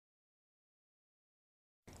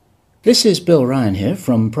This is Bill Ryan here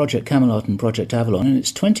from Project Camelot and Project Avalon, and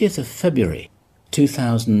it's 20th of February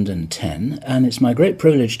 2010, and it's my great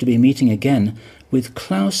privilege to be meeting again with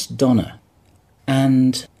Klaus Donner.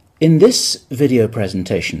 And in this video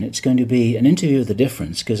presentation, it's going to be an interview of the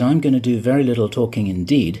difference, because I'm going to do very little talking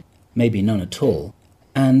indeed, maybe none at all.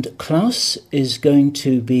 And Klaus is going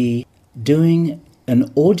to be doing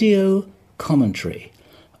an audio commentary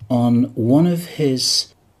on one of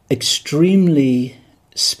his extremely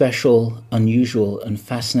special, unusual and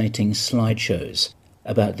fascinating slideshows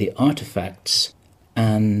about the artifacts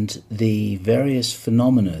and the various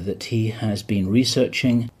phenomena that he has been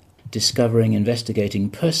researching, discovering, investigating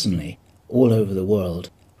personally all over the world,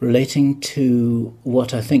 relating to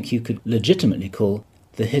what I think you could legitimately call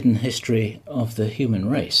the hidden history of the human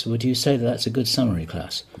race. Would you say that that's a good summary,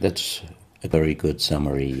 Klaus? That's a very good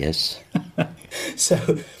summary, yes.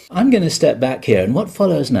 So I'm going to step back here, and what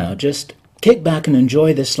follows now, just kick back and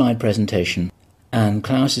enjoy this slide presentation, and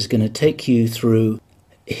Klaus is going to take you through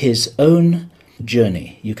his own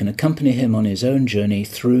journey. You can accompany him on his own journey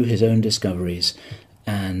through his own discoveries.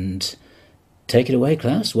 And take it away,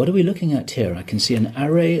 Klaus. What are we looking at here? I can see an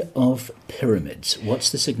array of pyramids. What's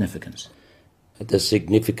the significance? The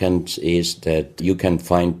significance is that you can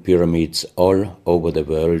find pyramids all over the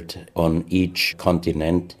world, on each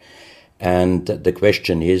continent. And the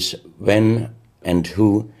question is, when and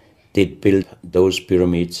who did build those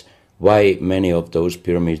pyramids? Why many of those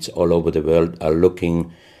pyramids all over the world are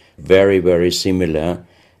looking very, very similar?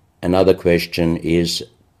 Another question is,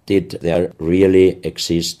 did there really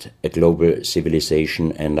exist a global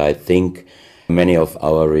civilization? And I think many of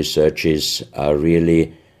our researches are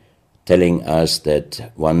really telling us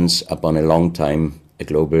that once upon a long time a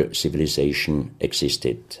global civilization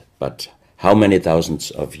existed. But how many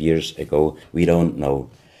thousands of years ago, we don't know.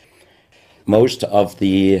 Most of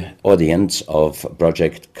the audience of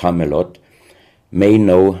Project Camelot may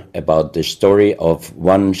know about the story of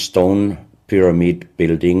one stone pyramid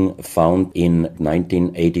building found in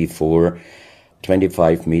 1984,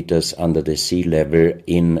 25 meters under the sea level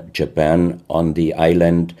in Japan, on the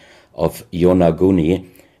island of Yonaguni,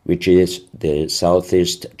 which is the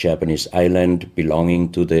southeast Japanese island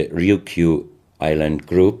belonging to the Ryukyu island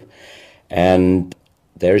group. And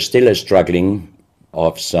there is still a struggling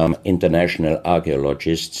of some international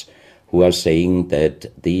archaeologists who are saying that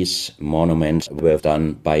these monuments were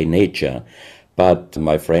done by nature. But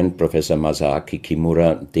my friend Professor Masaaki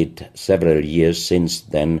Kimura did several years since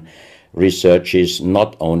then researches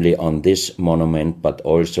not only on this monument, but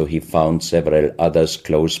also he found several others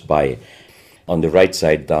close by. On the right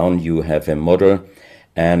side down you have a model,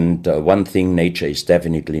 and one thing nature is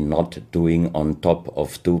definitely not doing on top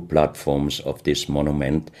of two platforms of this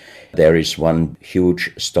monument. There is one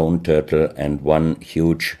huge stone turtle and one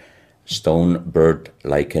huge stone bird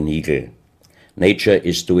like an eagle. Nature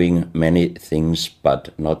is doing many things, but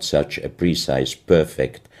not such a precise,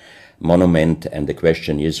 perfect monument. And the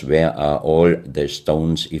question is, where are all the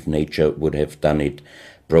stones? If nature would have done it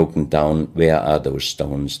broken down, where are those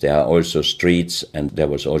stones? There are also streets, and there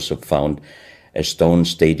was also found a stone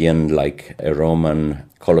stadium like a Roman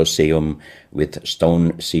Colosseum with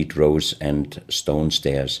stone seat rows and stone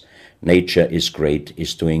stairs. Nature is great,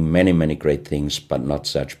 is doing many, many great things, but not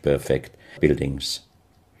such perfect buildings.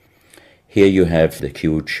 Here you have the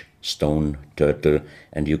huge stone turtle,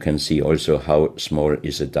 and you can see also how small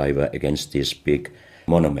is a diver against this big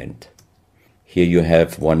monument. Here you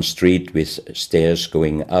have one street with stairs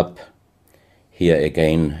going up. Here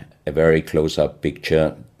again a very close-up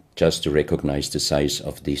picture just to recognize the size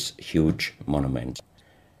of this huge monument.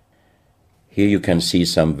 Here you can see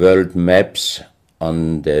some world maps.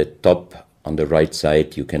 On the top, on the right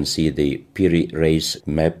side, you can see the Piri Reis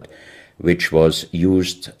map, which was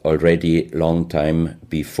used already long time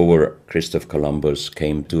before Christopher Columbus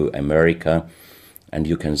came to America. And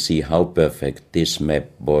you can see how perfect this map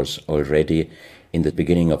was already in the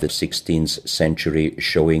beginning of the 16th century,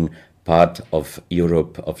 showing part of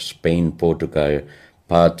Europe, of Spain, Portugal,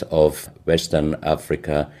 part of Western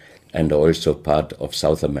Africa, and also part of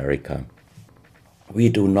South America. We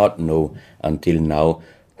do not know until now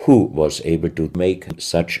who was able to make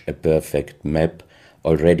such a perfect map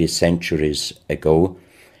already centuries ago.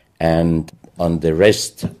 And on the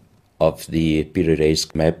rest of the Piri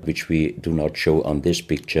Reis map, which we do not show on this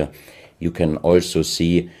picture, you can also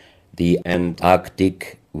see the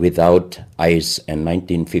Antarctic without ice. In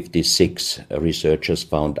 1956, researchers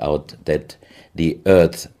found out that the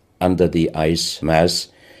Earth under the ice mass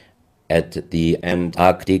at the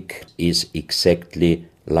Antarctic is exactly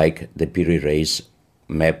like the Piri Reis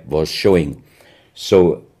map was showing.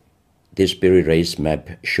 So this Piri Reis map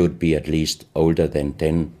should be at least older than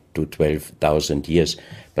 10 to 12,000 years.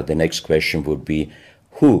 But the next question would be,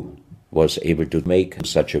 who was able to make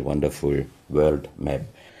such a wonderful world map?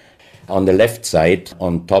 On the left side,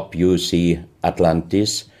 on top, you see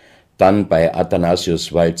Atlantis, done by Athanasius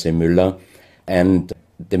Walzemüller, and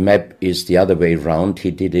the map is the other way round.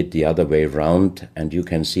 He did it the other way round, and you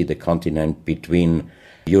can see the continent between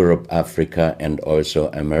Europe, Africa, and also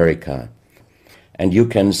America. And you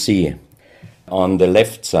can see on the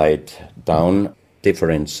left side down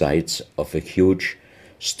different sides of a huge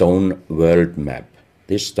stone world map.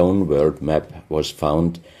 This stone world map was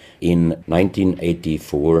found in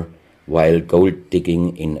 1984 while gold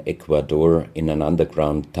digging in Ecuador in an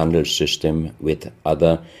underground tunnel system with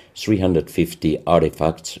other 350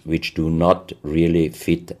 artifacts which do not really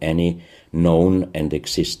fit any known and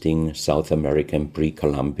existing South American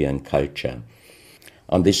pre-Columbian culture.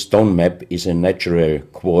 On this stone map is a natural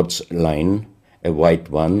quartz line, a white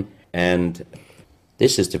one, and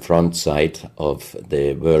this is the front side of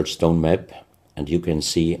the world stone map, and you can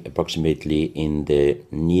see approximately in the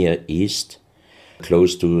Near East,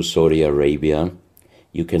 close to Saudi Arabia,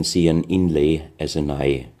 you can see an inlay as an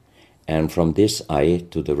eye. And from this eye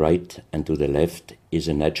to the right and to the left is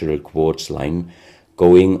a natural quartz line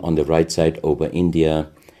going on the right side over India,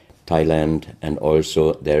 Thailand, and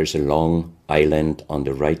also there is a long island on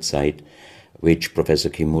the right side, which Professor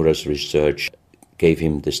Kimura's research gave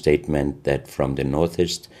him the statement that from the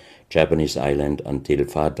northeast Japanese island until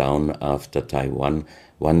far down after Taiwan,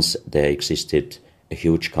 once there existed a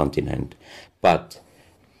huge continent. But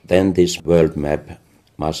then this world map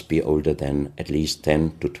must be older than at least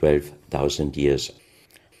 10 to 12,000 years.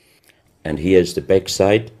 And here is the back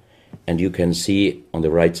side, and you can see on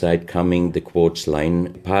the right side coming the quartz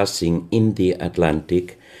line passing in the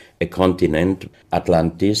Atlantic, a continent,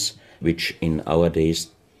 Atlantis, which in our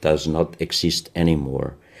days does not exist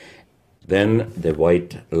anymore. Then the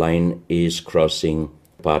white line is crossing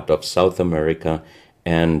part of South America,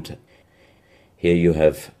 and here you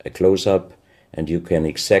have a close-up, and you can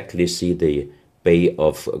exactly see the Bay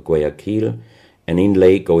of Guayaquil, an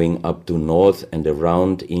inlay going up to north, and a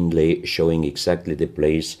round inlay showing exactly the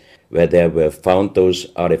place where there were found those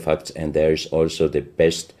artifacts, and there is also the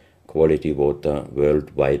best quality water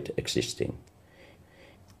worldwide existing.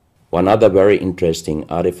 One other very interesting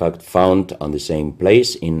artifact found on the same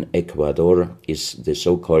place in Ecuador is the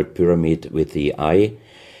so-called pyramid with the eye.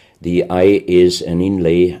 The eye is an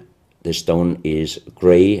inlay, the stone is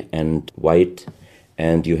gray and white,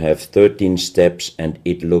 and you have 13 steps, and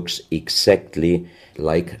it looks exactly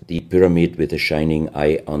like the pyramid with a shining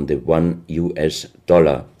eye on the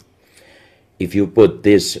 $1. If you put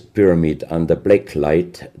this pyramid under black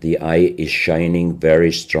light, the eye is shining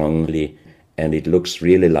very strongly, and it looks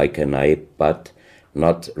really like an eye, but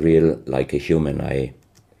not real like a human eye.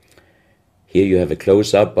 Here you have a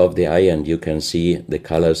close-up of the eye, and you can see the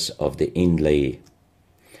colors of the inlay.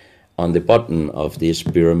 On the bottom of this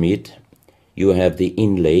pyramid, you have the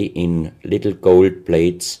inlay in little gold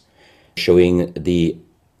plates showing the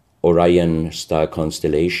Orion star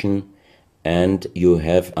constellation, and you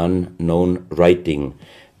have unknown writing.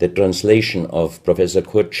 The translation of Professor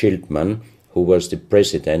Kurt Schildmann, who was the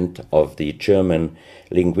president of the German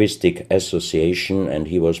Linguistic Association, and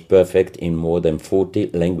he was perfect in more than 40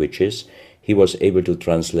 languages. He was able to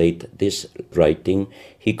translate this writing.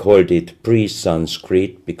 He called it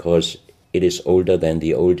pre-Sanskrit because it is older than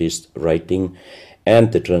the oldest writing.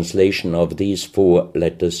 And the translation of these 4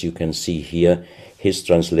 letters you can see here, his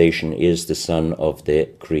translation is "the Son of the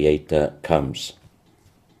Creator comes."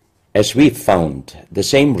 As we found the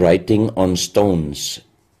same writing on stones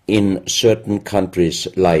in certain countries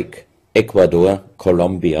like Ecuador,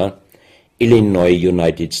 Colombia, Illinois,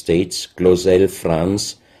 United States, Clausel,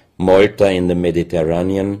 France, Malta in the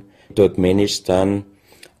Mediterranean, Turkmenistan,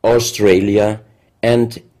 Australia,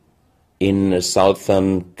 and in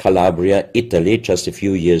southern Calabria, Italy, just a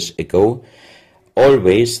few years ago.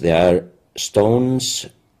 Always there are stones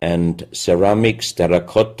and ceramics,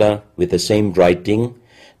 terracotta, with the same writing.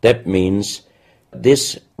 That means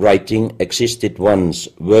this writing existed once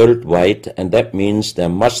worldwide, and that means there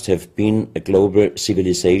must have been a global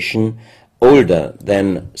civilization older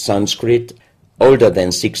than Sanskrit, older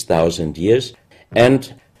than 6,000 years.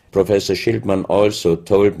 And Professor Schildmann also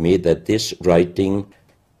told me that this writing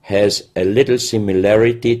has a little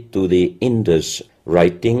similarity to the Indus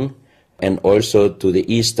writing and also to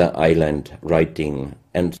the Easter Island writing.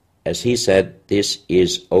 And as he said, this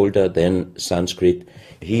is older than Sanskrit.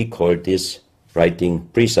 He called this writing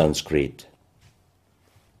pre-Sanskrit.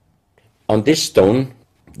 On this stone,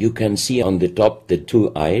 you can see on the top the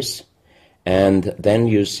 2 eyes, and then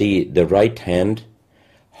you see the right hand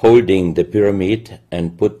holding the pyramid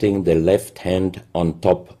and putting the left hand on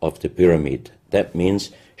top of the pyramid. That means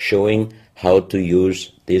showing how to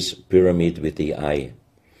use this pyramid with the eye.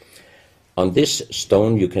 On this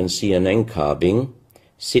stone you can see an engraving,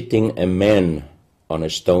 sitting a man on a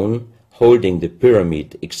stone holding the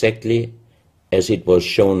pyramid exactly as it was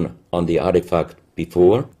shown on the artifact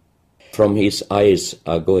before. From his eyes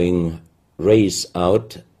are going rays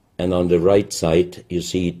out, and on the right side you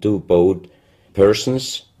see two bowed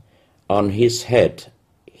persons. On his head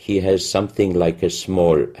he has something like a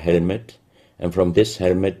small helmet, and from this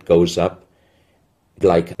helmet goes up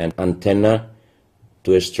like an antenna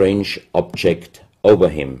to a strange object over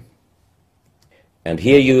him. And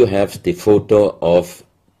here you have the photo of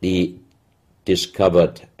the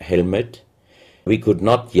discovered helmet. We could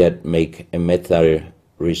not yet make a metal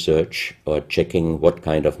research or checking what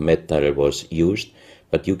kind of metal was used,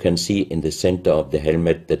 but you can see in the center of the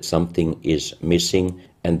helmet that something is missing,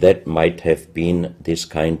 and that might have been this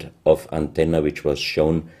kind of antenna which was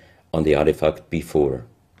shown on the artifact before.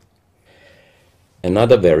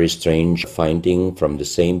 Another very strange finding from the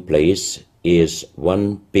same place is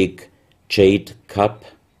one big jade cup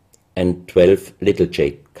and 12 little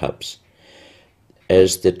jade cups.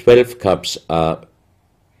 As the 12 cups are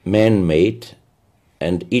man-made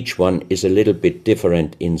and each one is a little bit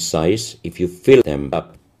different in size, if you fill them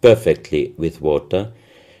up perfectly with water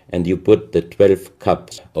and you put the 12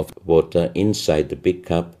 cups of water inside the big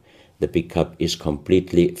cup is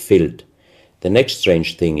completely filled. The next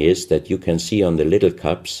strange thing is that you can see on the little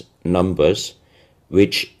cups numbers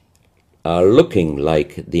which are looking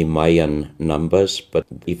like the Mayan numbers, but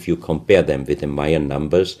if you compare them with the Mayan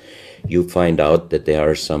numbers, you find out that there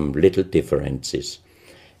are some little differences.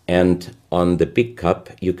 And on the big cup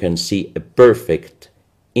you can see a perfect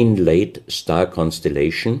inlaid star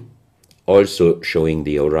constellation, also showing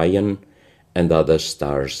the Orion and other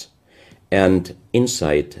stars. And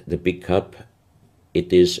inside the big cup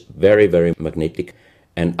it is very, very magnetic,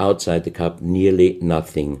 and outside the cup nearly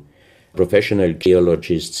nothing. Professional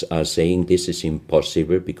geologists are saying this is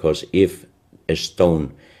impossible, because if a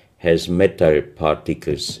stone has metal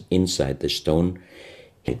particles inside the stone,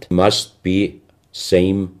 it must be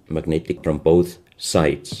same magnetic from both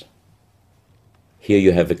sides. Here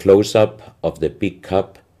you have a close-up of the big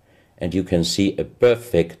cup, and you can see a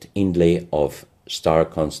perfect inlay of star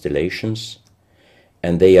constellations,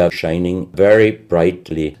 and they are shining very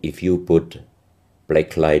brightly if you put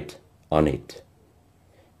black light on it.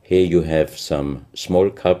 Here you have some small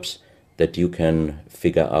cups that you can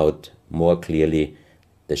figure out more clearly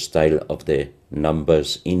the style of the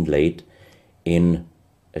numbers inlaid in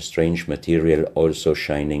a strange material, also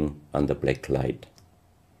shining under black light.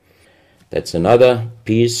 That's another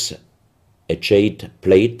piece, a jade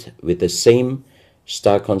plate with the same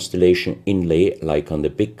star constellation inlay like on the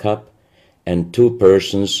big cup, and two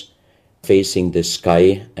persons facing the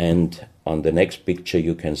sky, and on the next picture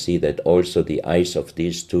you can see that also the eyes of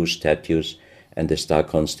these two statues and the star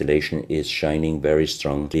constellation is shining very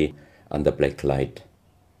strongly under black light.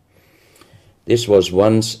 This was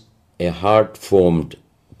once a hard-formed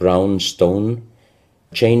brown stone,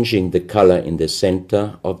 changing the color in the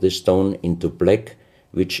center of the stone into black,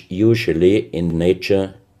 which usually in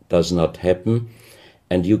nature does not happen.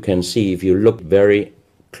 And you can see, if you look very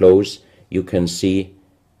close, you can see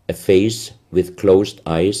a face with closed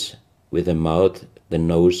eyes, with a mouth, the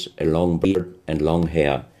nose, a long beard and long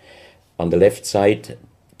hair. On the left side,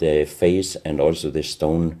 the face and also the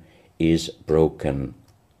stone is broken.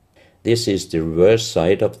 This is the reverse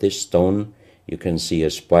side of this stone. You can see a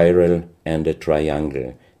spiral and a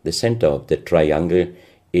triangle. The center of the triangle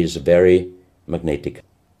is very magnetic,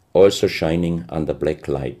 also shining under black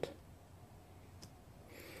light.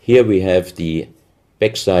 Here we have the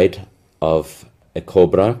backside of a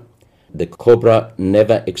cobra. The cobra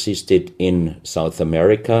never existed in South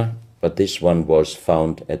America, but this one was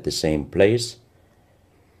found at the same place.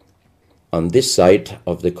 On this side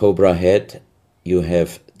of the cobra head you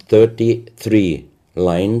have 33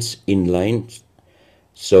 lines, inlines.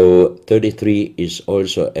 So 33 is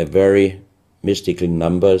also a very mystical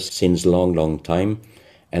number since long time.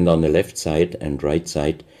 And on the left side and right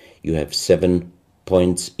side you have 7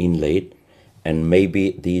 points inlaid, and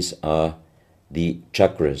maybe these are the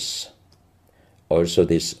chakras. Also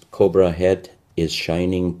this cobra head is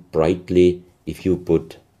shining brightly if you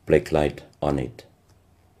put black light on it.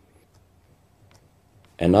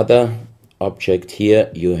 Another object here,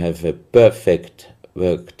 you have a perfect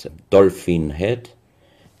worked dolphin head,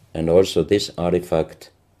 and also this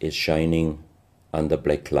artifact is shining under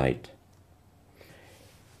black light.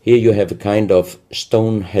 Here you have a kind of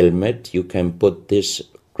stone helmet. You can put this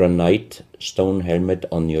granite stone helmet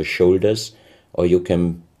on your shoulders, or you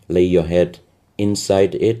can lay your head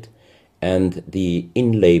inside it, and the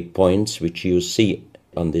inlay points which you see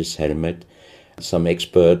on this helmet, some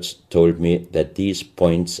experts told me that these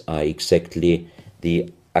points are exactly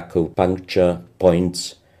the acupuncture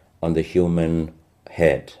points on the human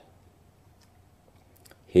head.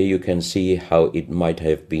 Here you can see how it might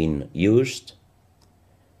have been used,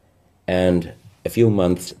 and a few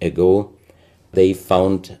months ago they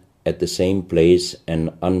found at the same place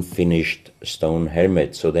an unfinished stone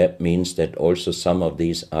helmet. So that means that also some of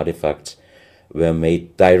these artifacts were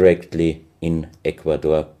made directly in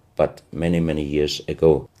Ecuador, but many, many years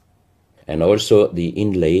ago. And also the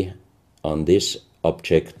inlay on this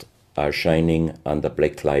object are shining under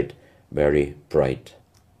black light very bright.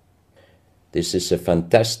 This is a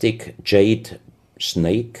fantastic jade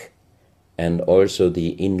snake, and also the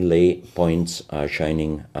inlay points are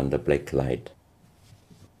shining under black light.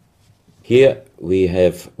 Here we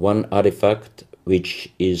have one artifact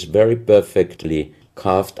which is very perfectly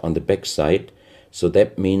carved on the back side, so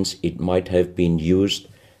that means it might have been used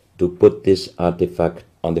to put this artifact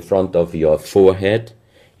on the front of your forehead.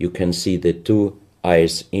 You can see the two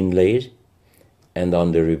eyes inlaid, and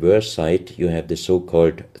on the reverse side you have the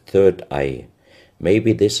so-called third eye.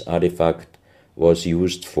 Maybe this artifact was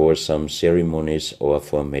used for some ceremonies or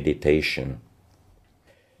for meditation.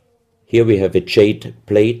 Here we have a jade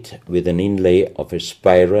plate with an inlay of a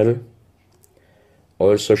spiral,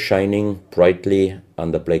 also shining brightly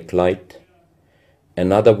under black light.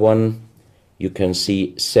 Another one, you can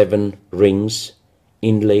see 7 rings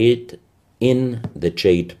inlaid in the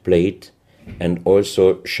jade plate and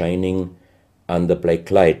also shining under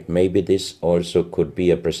black light. Maybe this also could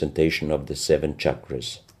be a presentation of the 7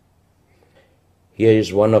 chakras. Here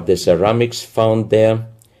is one of the ceramics found there.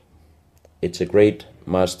 It's a great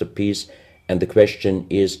masterpiece, and the question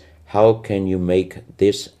is, how can you make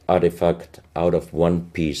this artifact out of one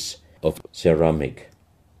piece of ceramic?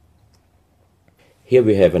 Here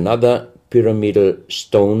we have another pyramidal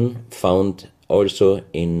stone found also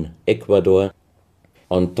in Ecuador.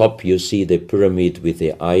 On top you see the pyramid with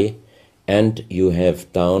the eye, and you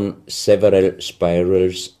have down several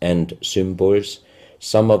spirals and symbols.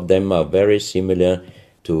 Some of them are very similar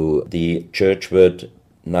to the churchward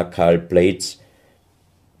Nakal plates,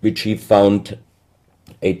 which he found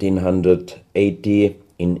 1880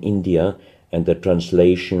 in India, and the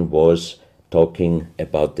translation was talking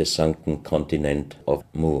about the sunken continent of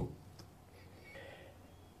Mu.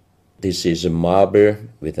 This is a marble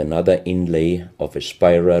with another inlay of a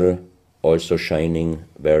spiral, also shining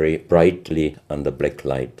very brightly under black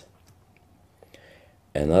light.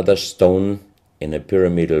 Another stone in a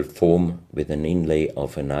pyramidal form with an inlay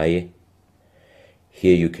of an eye.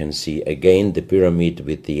 Here you can see again the pyramid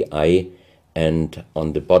with the eye, and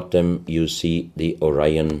on the bottom you see the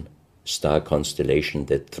Orion star constellation,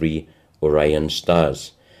 the 3 Orion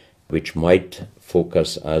stars, which might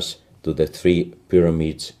focus us to the 3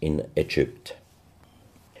 pyramids in Egypt.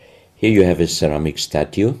 Here you have a ceramic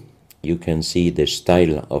statue. You can see the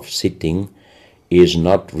style of sitting is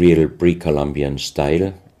not real pre-Columbian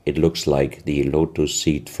style. It looks like the lotus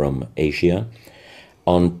seat from Asia.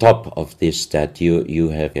 On top of this statue you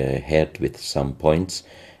have a head with some points,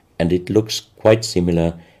 and it looks quite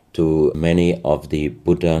similar to many of the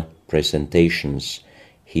Buddha presentations.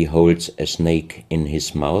 He holds a snake in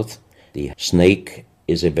his mouth. The snake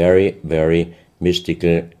is a very, very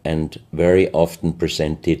mystical and very often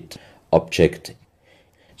presented object.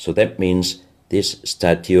 So that means this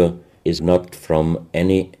statue is not from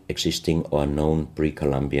any existing or known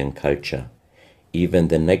pre-Columbian culture. Even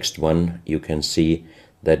the next one, you can see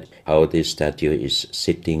that how this statue is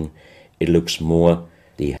sitting, it looks more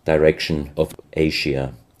the direction of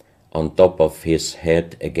Asia. On top of his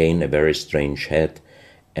head, again a very strange head,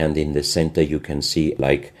 and in the center you can see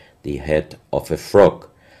like the head of a frog.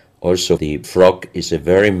 Also the frog is a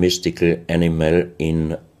very mystical animal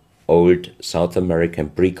in old South American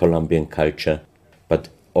pre-Columbian culture, but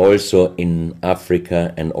also in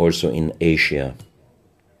Africa and also in Asia.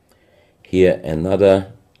 Here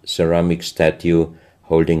another ceramic statue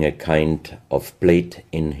holding a kind of plate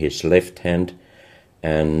in his left hand,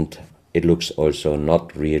 and it looks also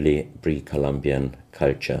not really pre-Columbian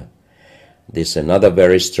culture. This is another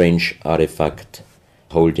very strange artifact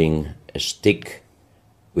holding a stick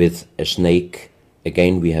with a snake.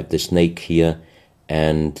 Again we have the snake here,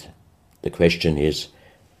 and the question is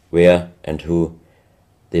where and who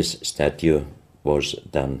this statue was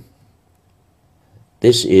done.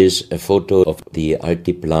 This is a photo of the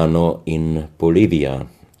Altiplano in Bolivia.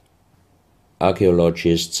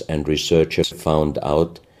 Archaeologists and researchers found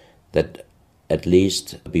out that at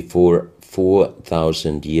least before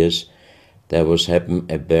 4,000 years, there was happen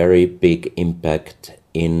a very big impact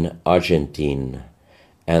in Argentina,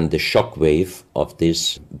 and the shock wave of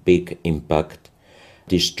this big impact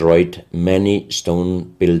destroyed many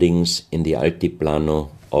stone buildings in the Altiplano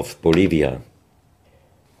of Bolivia.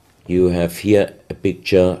 You have here a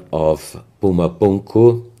picture of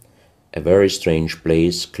Pumapunku, a very strange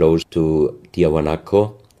place close to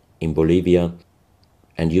Tiahuanaco in Bolivia,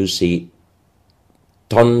 and you see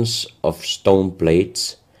tons of stone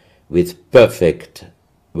plates with perfect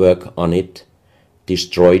work on it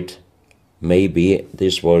destroyed. Maybe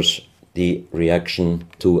this was the reaction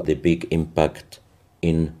to the big impact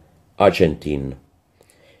in Argentina.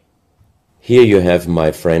 Here you have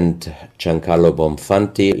my friend Giancarlo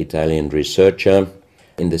Bonfanti, Italian researcher,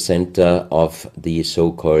 in the center of the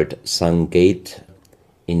so-called Sun Gate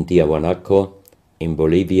in Tiahuanaco in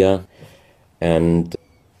Bolivia, and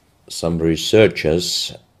some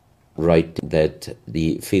researchers write that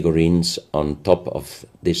the figurines on top of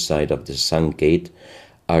this side of the Sun Gate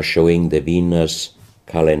are showing the Venus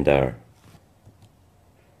calendar.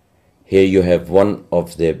 Here you have one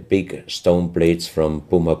of the big stone plates from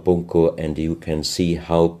Pumapunku, and you can see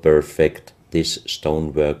how perfect this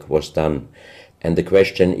stonework was done. And the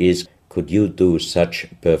question is, could you do such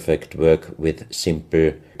perfect work with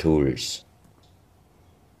simple tools?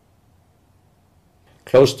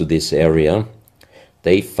 Close to this area,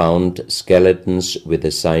 they found skeletons with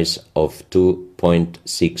a size of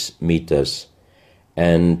 2.6 meters.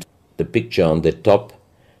 And the picture on the top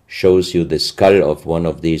shows you the skull of one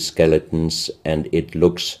of these skeletons, and it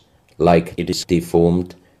looks like it is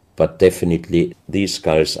deformed, but definitely these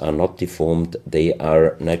skulls are not deformed. They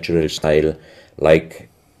are natural style, like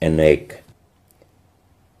an egg.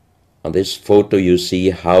 On this photo you see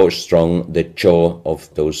how strong the jaw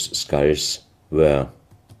of those skulls were.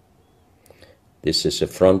 This is a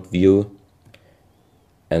front view,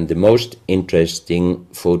 and the most interesting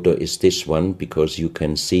photo is this one, because you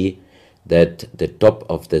can see that the top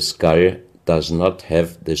of the skull does not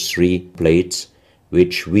have the three plates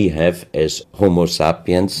which we have as Homo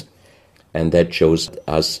sapiens, and that shows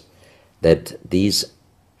us that these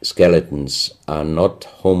skeletons are not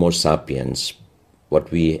Homo sapiens.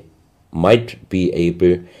 What we might be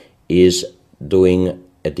able is doing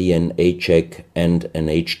a DNA check and an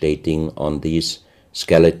age dating on these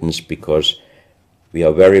skeletons, because we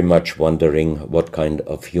are very much wondering what kind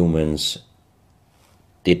of humans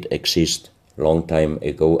did exist long time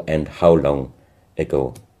ago and how long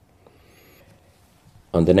ago.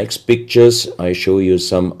 On the next pictures I show you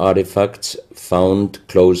some artifacts found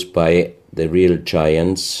close by the real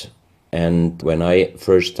giants, and when I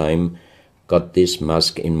first time got this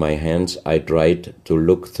mask in my hands, I tried to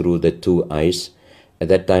look through the two eyes. At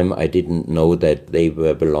that time I didn't know that they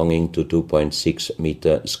were belonging to 2.6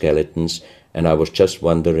 meter skeletons, and I was just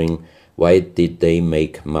wondering, why did they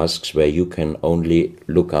make masks where you can only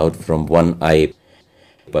look out from one eye?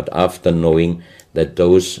 But after knowing that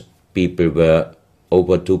those people were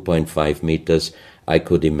over 2.5 meters, I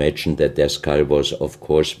could imagine that their skull was of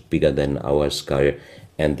course bigger than our skull,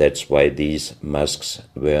 and that's why these masks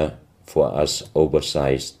were for us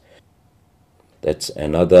oversized. That's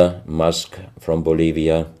another mask from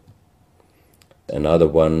Bolivia, another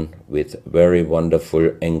one with very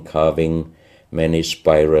wonderful encarving, many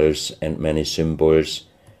spirals and many symbols,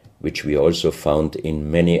 which we also found in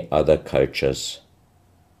many other cultures.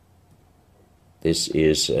 This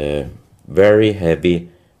is a very heavy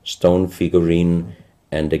stone figurine,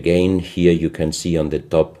 and again here you can see on the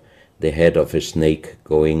top the head of a snake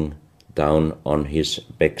going down on his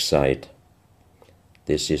backside.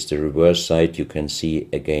 This is the reverse side. You can see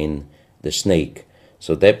again the snake.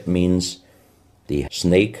 So that means the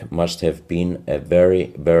snake must have been a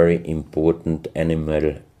very, very important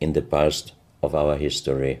animal in the past of our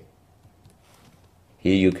history.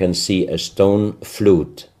 Here you can see a stone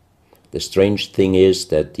flute. The strange thing is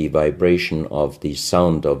that the vibration of the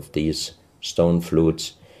sound of these stone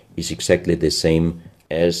flutes is exactly the same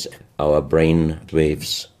as our brain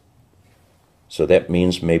waves. So that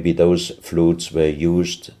means maybe those flutes were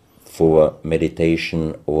used for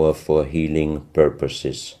meditation or for healing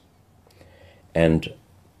purposes. And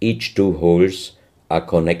each two holes are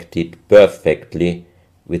connected perfectly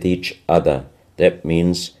with each other. That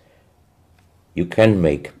means you can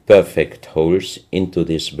make perfect holes into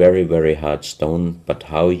this very, very hard stone, but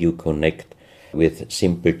how you connect with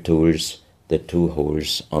simple tools the two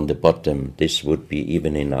holes on the bottom, this would be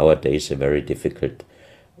even in our days a very difficult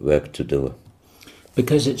work to do.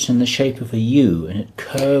 Because it's in the shape of a U and it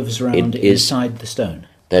curves around inside the stone.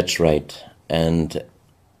 That's right. And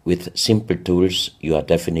with simple tools you are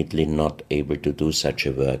definitely not able to do such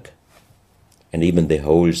a work. And even the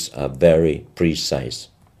holes are very precise.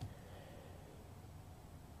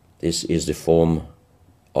 This is the form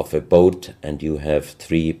of a boat, and you have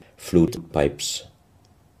 3 flute pipes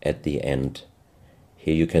at the end.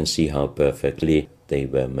 Here you can see how perfectly they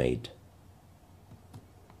were made.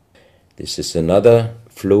 This is another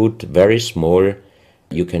flute, very small.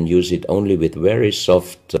 You can use it only with very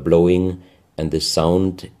soft blowing, and the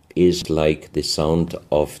sound is like the sound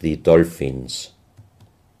of the dolphins.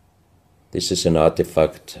 This is an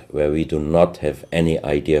artifact where we do not have any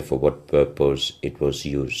idea for what purpose it was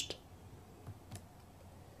used.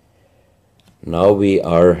 Now we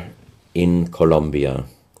are in Colombia.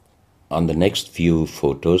 On the next few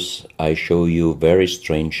photos I show you very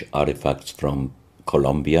strange artifacts from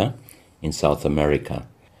Colombia in South America.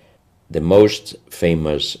 The most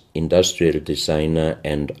famous industrial designer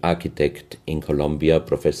and architect in Colombia,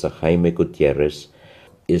 Professor Jaime Gutierrez,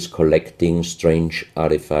 is collecting strange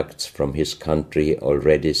artifacts from his country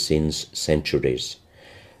already since centuries.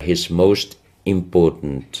 His most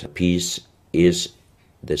important piece is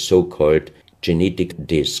the so-called genetic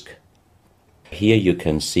disc. Here you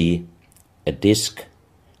can see a disc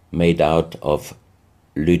made out of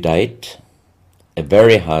lyddite, a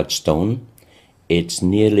very hard stone. It's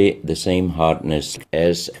nearly the same hardness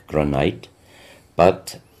as granite,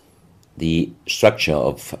 but the structure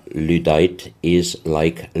of lyddite is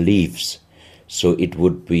like leaves, so it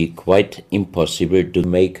would be quite impossible to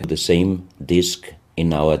make the same disc in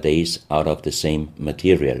nowadays out of the same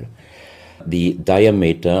material. The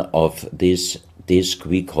diameter of this disc,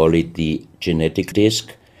 we call it the genetic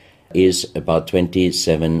disc, is about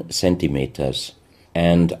 27 centimeters.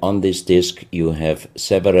 And on this disc you have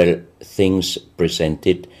several things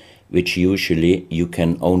presented which usually you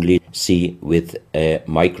can only see with a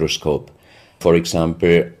microscope. For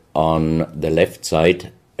example, on the left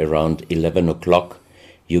side, around 11 o'clock,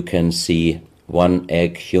 you can see one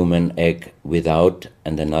egg, human egg, without,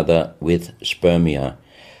 and another with spermia.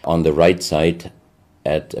 On the right side,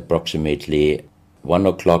 at approximately 1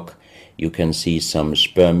 o'clock, you can see some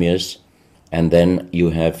spermias, and then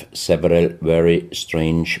you have several very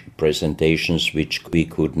strange presentations which we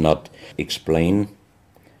could not explain.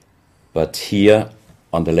 But here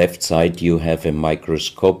on the left side you have a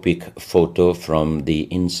microscopic photo from the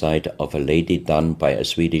inside of a lady done by a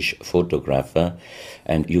Swedish photographer,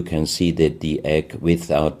 and you can see that the egg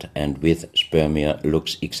without and with spermia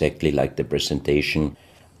looks exactly like the presentation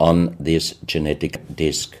on this genetic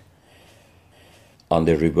disc. On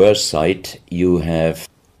the reverse side you have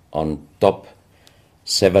on top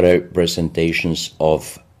several presentations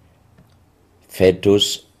of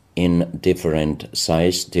fetus in different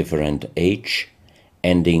size, different age,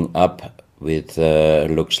 ending up with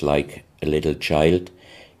looks like a little child.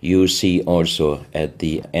 You see also at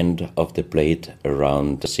the end of the plate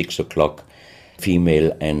around 6 o'clock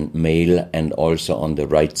female and male, and also on the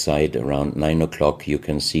right side around 9 o'clock you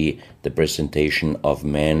can see the presentation of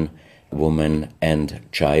man, woman and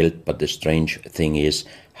child. But the strange thing is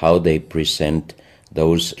how they present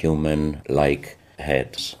those human-like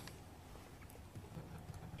heads.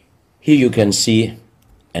 Here you can see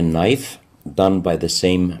a knife done by the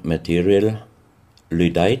same material,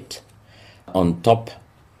 lyddite. On top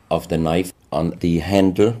of the knife, on the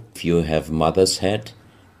handle, you have mother's head.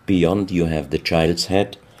 Beyond you have the child's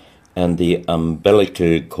head, and the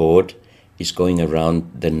umbilical cord is going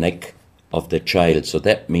around the neck of the child. So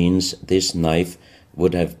that means this knife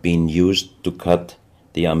would have been used to cut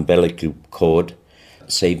the umbilical cord,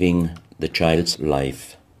 saving the child's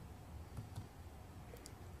life.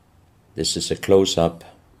 This is a close-up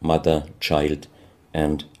mother, child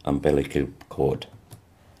and umbilical cord.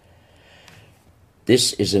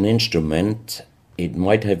 This is an instrument. It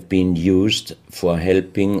might have been used for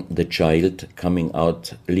helping the child coming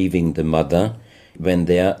out, leaving the mother, when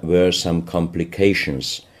there were some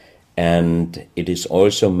complications. And it is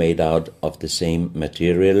also made out of the same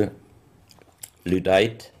material,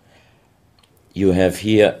 lyddite. You have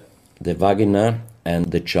here the vagina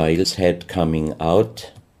and the child's head coming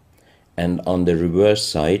out. And on the reverse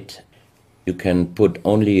side, you can put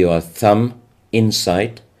only your thumb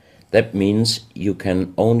inside. That means you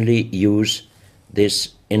can only use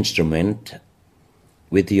this instrument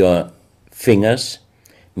with your fingers,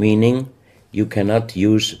 meaning you cannot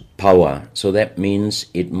use power. So that means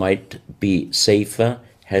it might be safer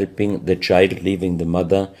helping the child leaving the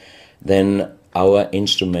mother than our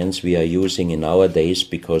instruments we are using in our days,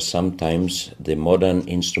 because sometimes the modern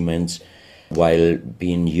instruments, while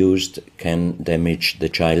being used, can damage the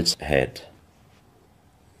child's head.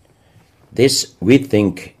 This, we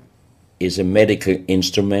think, is a medical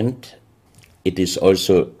instrument. It is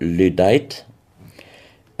also lyddite,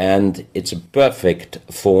 and it's a perfect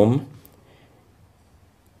form.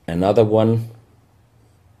 Another one,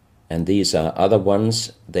 and these are other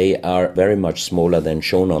ones, they are very much smaller than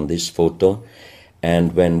shown on this photo.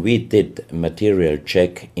 And when we did a material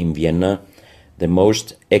check in Vienna, the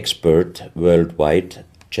most expert worldwide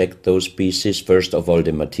checked those pieces. First of all,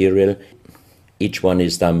 the material. Each one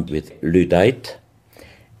is done with lyddite,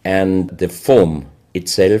 and the form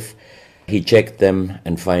itself, he checked them,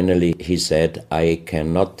 and finally he said, I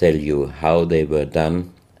cannot tell you how they were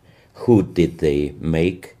done, who did they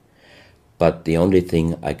make, but the only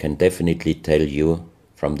thing I can definitely tell you,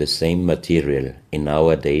 from the same material in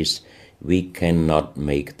our days, we cannot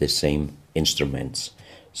make the same instruments.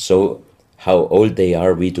 So how old they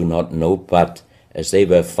are, we do not know, but as they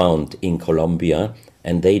were found in Colombia,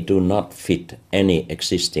 and they do not fit any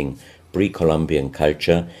existing pre-Columbian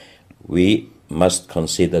culture, we must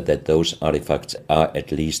consider that those artifacts are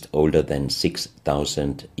at least older than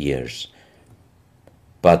 6,000 years.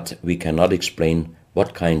 But we cannot explain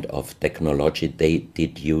what kind of technology they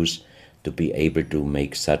did use to be able to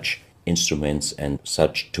make such instruments and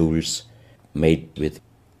such tools made with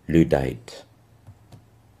lyddite.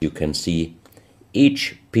 You can see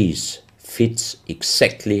each piece fits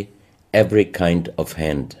exactly every kind of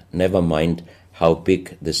hand, never mind how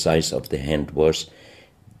big the size of the hand was.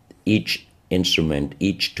 Each instrument,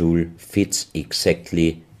 each tool fits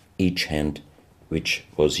exactly each hand which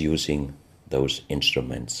was using those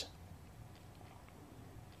instruments.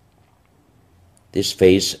 This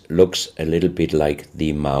face looks a little bit like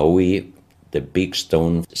the Maui, the big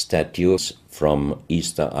stone statues from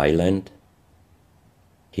Easter Island.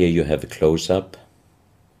 Here you have a close-up.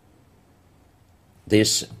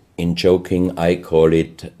 This, in joking, I call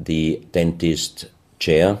it the dentist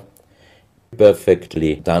chair.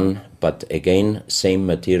 Perfectly done, but again, same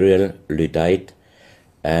material, lyddite.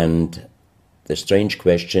 And the strange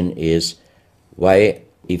question is, why,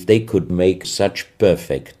 if they could make such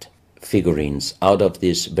perfect figurines out of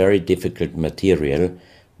this very difficult material,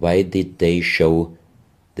 why did they show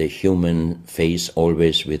the human face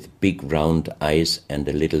always with big round eyes and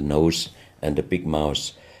a little nose and a big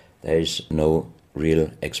mouth? There is no real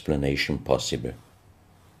explanation possible.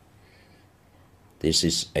 This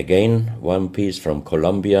is again one piece from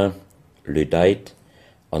Colombia, lyddite.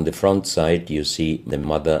 On the front side you see the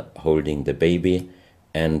mother holding the baby,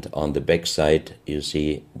 and on the back side you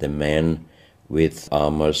see the man with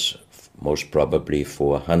armors, most probably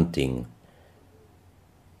for hunting.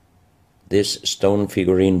 This stone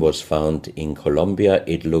figurine was found in Colombia.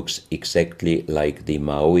 It looks exactly like the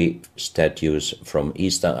Maui statues from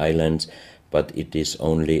Easter Islands, but it is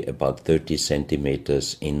only about 30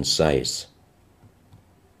 centimeters in size.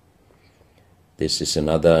 This is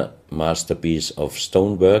another masterpiece of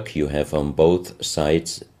stonework. You have on both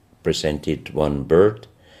sides presented one bird,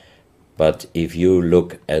 but if you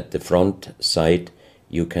look at the front side,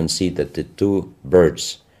 you can see that the two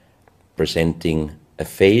birds presenting a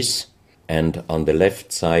face, and on the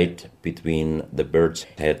left side, between the bird's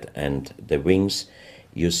head and the wings,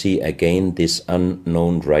 you see again this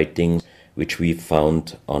unknown writing which we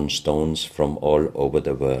found on stones from all over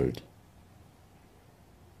the world.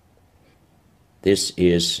 This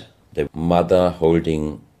is the mother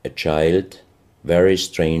holding a child, very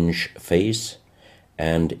strange face,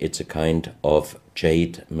 and it's a kind of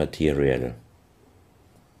jade material.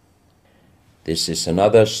 This is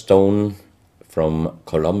another stone from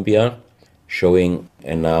Colombia showing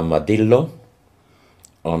an armadillo.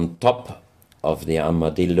 On top of the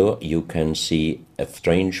armadillo you can see a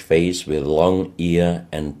strange face with long ear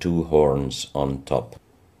and two horns on top.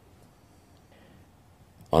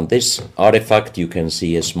 On this artifact you can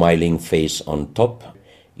see a smiling face on top.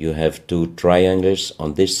 You have two triangles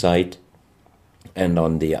on this side, and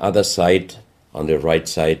on the other side, on the right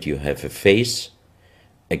side, you have a face.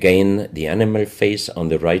 Again, the animal face on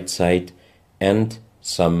the right side, and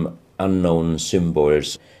some unknown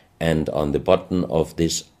symbols. And on the bottom of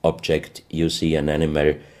this object you see an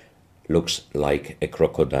animal, looks like a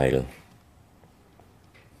crocodile.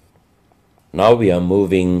 Now we are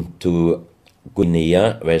moving to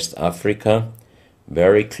Guinea, West Africa,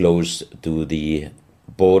 very close to the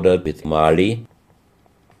border with Mali.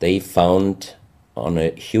 They found on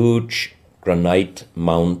a huge granite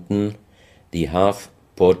mountain the half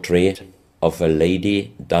portrait of a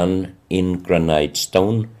lady done in granite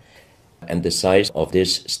stone, and the size of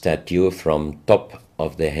this statue from top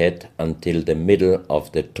of the head until the middle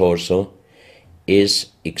of the torso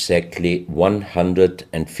is exactly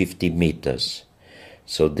 150 meters.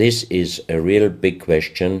 So this is a real big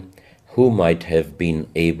question. who might have been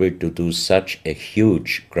able to do such a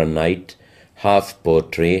huge granite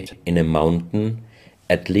half-portrait in a mountain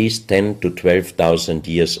at least 10 to 12,000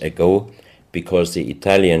 years ago, because the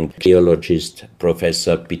Italian geologist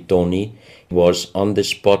Professor Pittoni was on the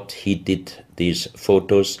spot. He did these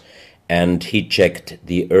photos and he checked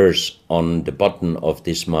the earth on the bottom of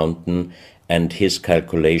this mountain, and his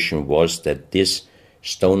calculation was that this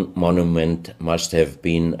stone monument must have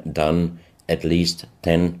been done at least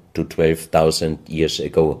 10 to 12,000 years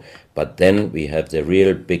ago. But then we have the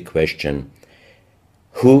real big question: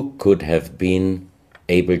 who could have been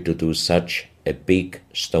able to do such a big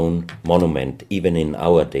stone monument? Even in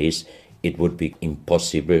our days, it would be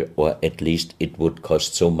impossible, or at least it would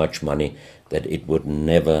cost so much money that it would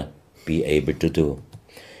never be able to do.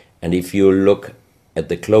 And if you look at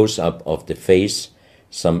the close-up of the face,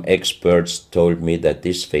 some experts told me that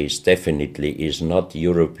this face definitely is not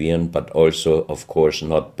European, but also, of course,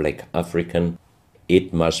 not black African.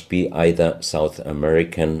 It must be either South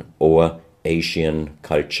American or Asian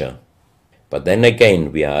culture. But then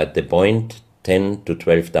again, we are at the point 10 to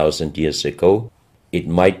 12,000 years ago. It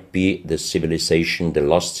might be the civilization, the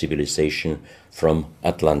lost civilization from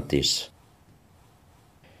Atlantis.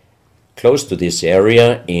 Close to this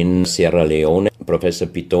area in Sierra Leone, Professor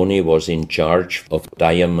Pittoni was in charge of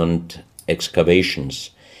diamond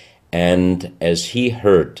excavations. And as he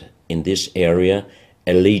heard in this area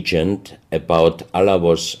a legend about Allah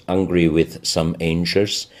was angry with some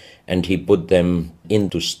angels, and he put them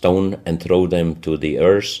into stone and throw them to the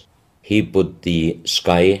earth. He put the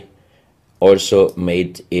sky, also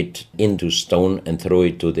made it into stone and throw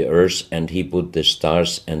it to the earth, and he put the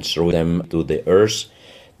stars and throw them to the earth.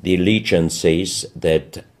 The legend says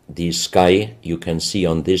that the sky you can see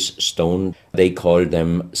on this stone, they call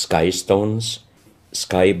them sky stones,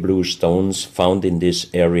 sky blue stones found in this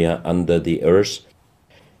area under the earth.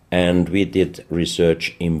 And we did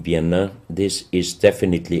research in Vienna. This is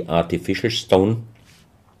definitely artificial stone.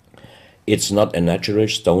 It's not a natural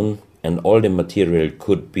stone, and all the material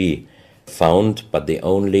could be found, but the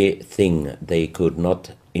only thing they could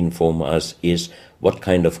not inform us is what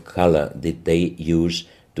kind of color did they use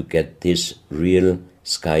to get this real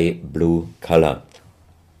sky blue color.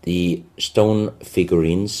 The stone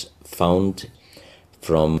figurines found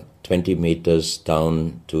from 20 meters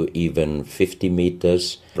down to even 50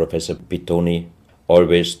 meters. Professor Pittoni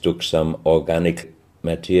always took some organic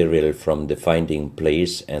material from the finding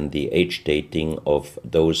place, and the age dating of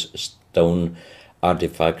those stone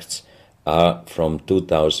artifacts are from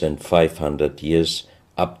 2,500 years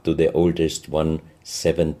up to the oldest one,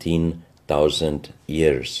 17,000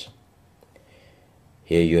 years.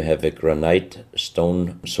 Here you have a granite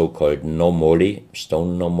stone, so-called nomoli,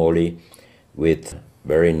 stone nomoli, with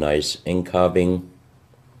very nice encarving.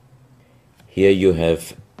 Here you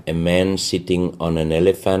have a man sitting on an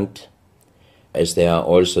elephant, as there are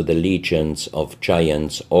also the legends of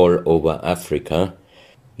giants all over Africa.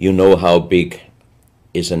 You know how big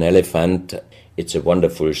is an elephant. It's a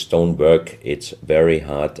wonderful stonework. It's very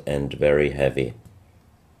hard and very heavy.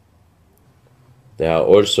 There are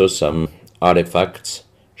also some artifacts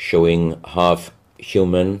showing half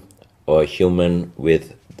human or human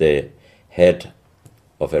with the head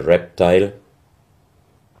of a reptile,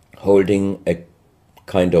 holding a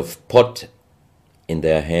kind of pot in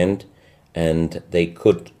their hand, and they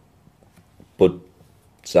could put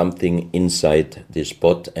something inside this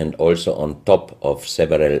pot, and also on top of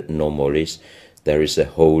several nomolis there is a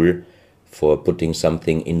hole for putting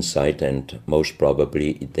something inside, and most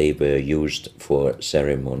probably they were used for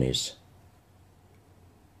ceremonies.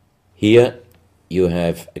 Here you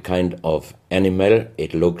have a kind of animal.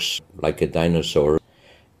 It looks like a dinosaur,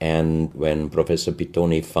 and when Professor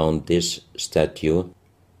Pittoni found this statue,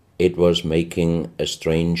 it was making a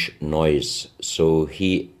strange noise. So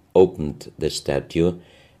he opened the statue,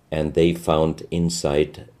 and they found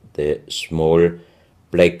inside the small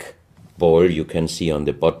black ball you can see on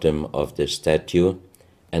the bottom of the statue,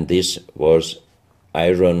 and this was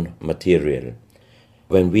iron material.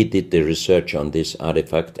 When we did the research on this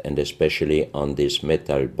artifact, and especially on this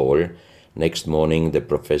metal ball, next morning the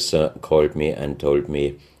professor called me and told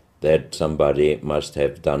me that somebody must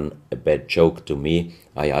have done a bad joke to me.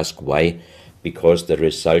 I asked why, because the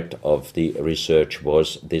result of the research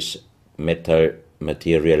was this metal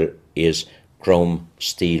material is chrome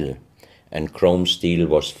steel, and chrome steel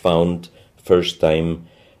was found first time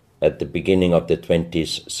at the beginning of the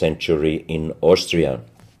 20th century in Austria.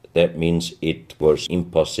 That means it was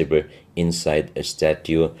impossible inside a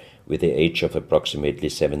statue with the age of approximately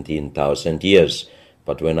 17,000 years.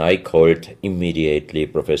 But when I called immediately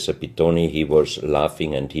Professor Pittoni, he was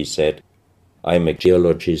laughing and he said, I'm a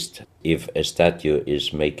geologist. If a statue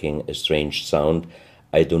is making a strange sound,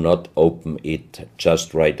 I do not open it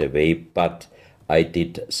just right away, but I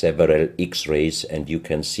did several X-rays, and you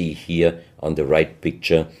can see here on the right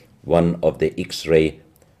picture one of the X-ray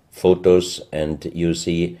photos, and you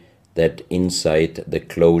see that inside the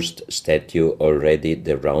closed statue already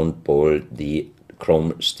the round ball, the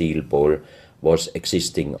chrome steel ball, was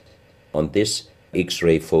existing. On this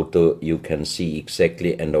X-ray photo you can see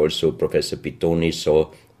exactly, and also Professor Pitoni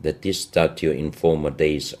saw that this statue in former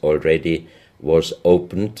days already was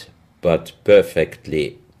opened but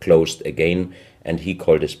perfectly closed again, and he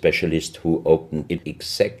called a specialist who opened it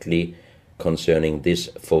exactly concerning this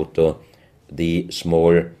photo, the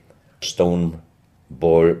small stone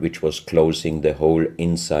ball which was closing the hole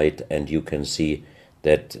inside, and you can see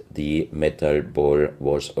that the metal ball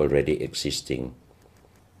was already existing.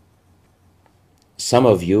 Some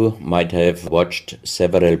of you might have watched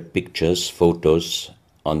several pictures, photos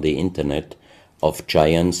on the internet of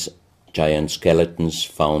giant skeletons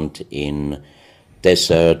found in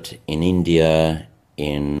desert, in India,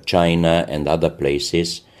 in China and other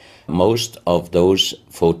places. Most of those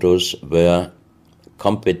photos were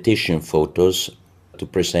competition photos to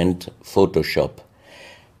present Photoshop.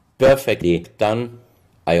 Perfectly done.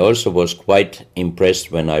 I also was quite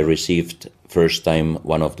impressed when I received first time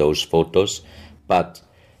one of those photos, but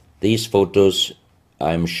these photos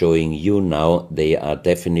I'm showing you now, they are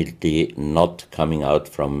definitely not coming out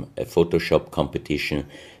from a Photoshop competition.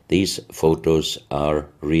 These photos are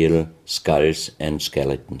real skulls and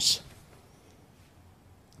skeletons.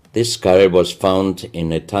 This skull was found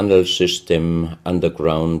in a tunnel system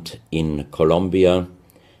underground in Colombia.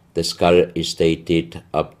 The skull is dated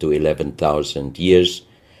up to 11,000 years.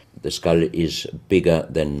 The skull is bigger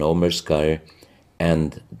than normal skull,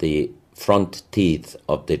 and the front teeth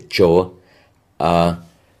of the jaw are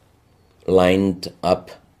lined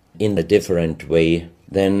up in a different way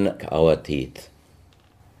than our teeth.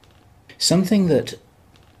 Something that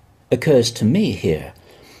occurs to me here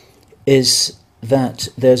is that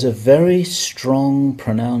there's a very strong,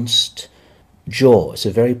 pronounced jaw. It's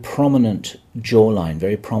a very prominent jawline,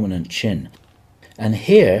 very prominent chin. And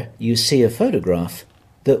here you see a photograph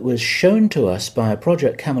that was shown to us by a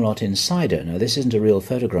Project Camelot insider. Now, this isn't a real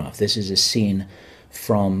photograph. This is a scene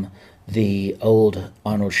from the old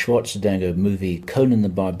Arnold Schwarzenegger movie Conan the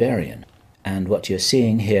Barbarian. And what you're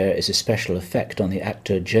seeing here is a special effect on the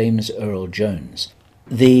actor James Earl Jones.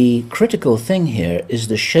 The critical thing here is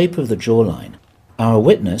the shape of the jawline. Our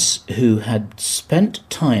witness, who had spent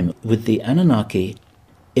time with the Anunnaki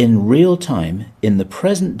in real time, in the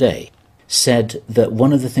present day, said that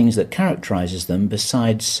one of the things that characterizes them,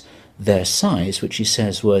 besides their size, which he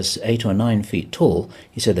says was 8 or 9 feet tall,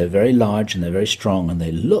 he said they're very large and they're very strong and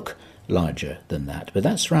they look larger than that, but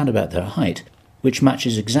that's round about their height, which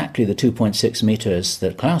matches exactly the 2.6 meters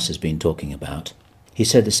that Klaus has been talking about. He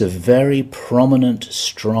said it's a very prominent,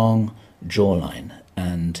 strong jawline,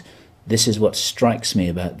 and this is what strikes me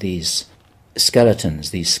about these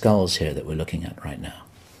skeletons, these skulls here that we're looking at right now.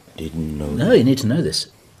 Didn't know. No, you need to know this.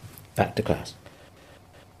 Back to Klaus.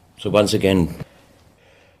 So once again,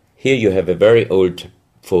 here you have a very old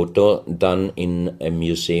photo done in a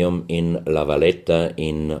museum in La Valletta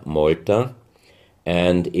in Malta,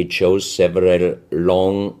 and it shows several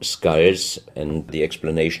long skulls, and the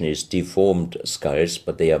explanation is deformed skulls,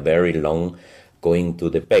 but they are very long, going to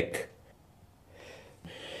the back.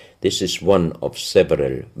 This is one of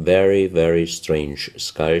several very, very strange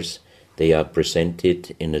skulls. They are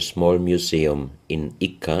presented in a small museum in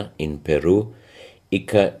Ica in Peru.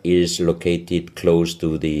 Ica is located close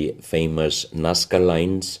to the famous Nazca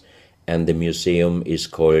lines, and the museum is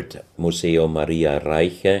called Museo Maria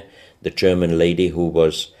Reiche, the German lady who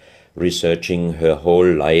was researching her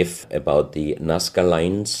whole life about the Nazca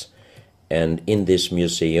lines. And in this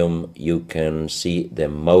museum you can see the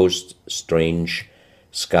most strange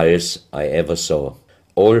skulls I ever saw,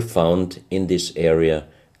 all found in this area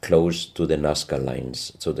close to the Nazca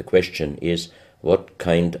lines. So the question is, what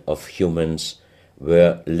kind of humans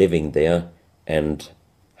were living there, and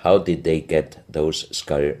how did they get those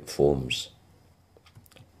skull forms?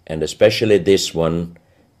 And especially this one,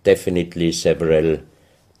 definitely several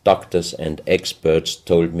doctors and experts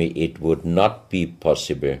told me it would not be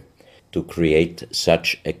possible to create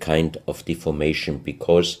such a kind of deformation,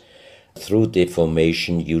 because through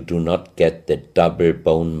deformation you do not get the double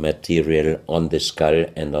bone material on the skull,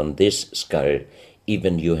 and on this skull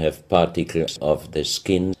even you have particles of the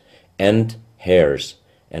skin and hairs,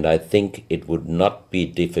 and I think it would not be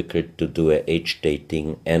difficult to do a age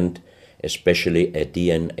dating and especially a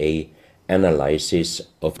DNA analysis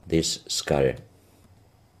of this skull.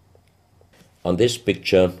 On this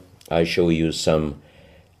picture, I show you some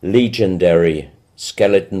legendary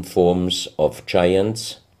skeleton forms of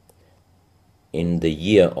giants. In the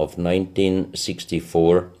year of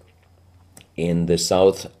 1964, in the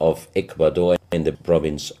south of Ecuador, in the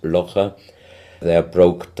province Loja, there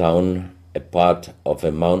broke down a part of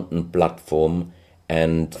a mountain platform,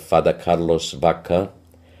 and Father Carlos Vaca,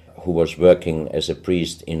 who was working as a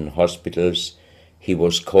priest in hospitals, he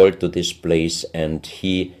was called to this place and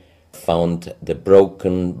he found the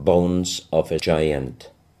broken bones of a giant.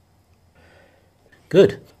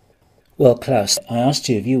 Good. Well, Klaus, I asked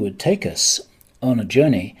you if you would take us on a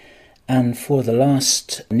journey, and for the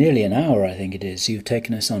last nearly an hour, I think it is, you've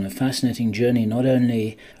taken us on a fascinating journey not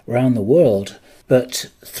only around the world, but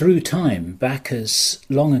through time, back as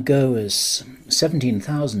long ago as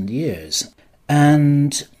 17,000 years.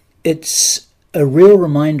 And it's a real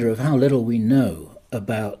reminder of how little we know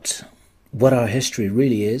about what our history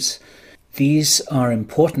really is. These are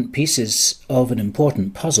important pieces of an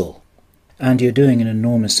important puzzle, and you're doing an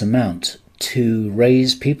enormous amount to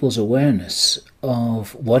raise people's awareness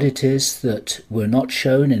of what it is that we're not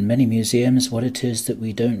shown in many museums, what it is that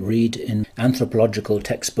we don't read in anthropological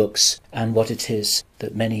textbooks, and what it is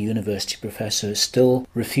that many university professors still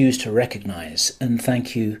refuse to recognize. And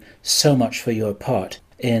thank you so much for your part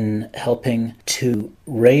in helping to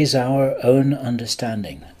raise our own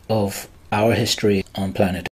understanding of our history on planet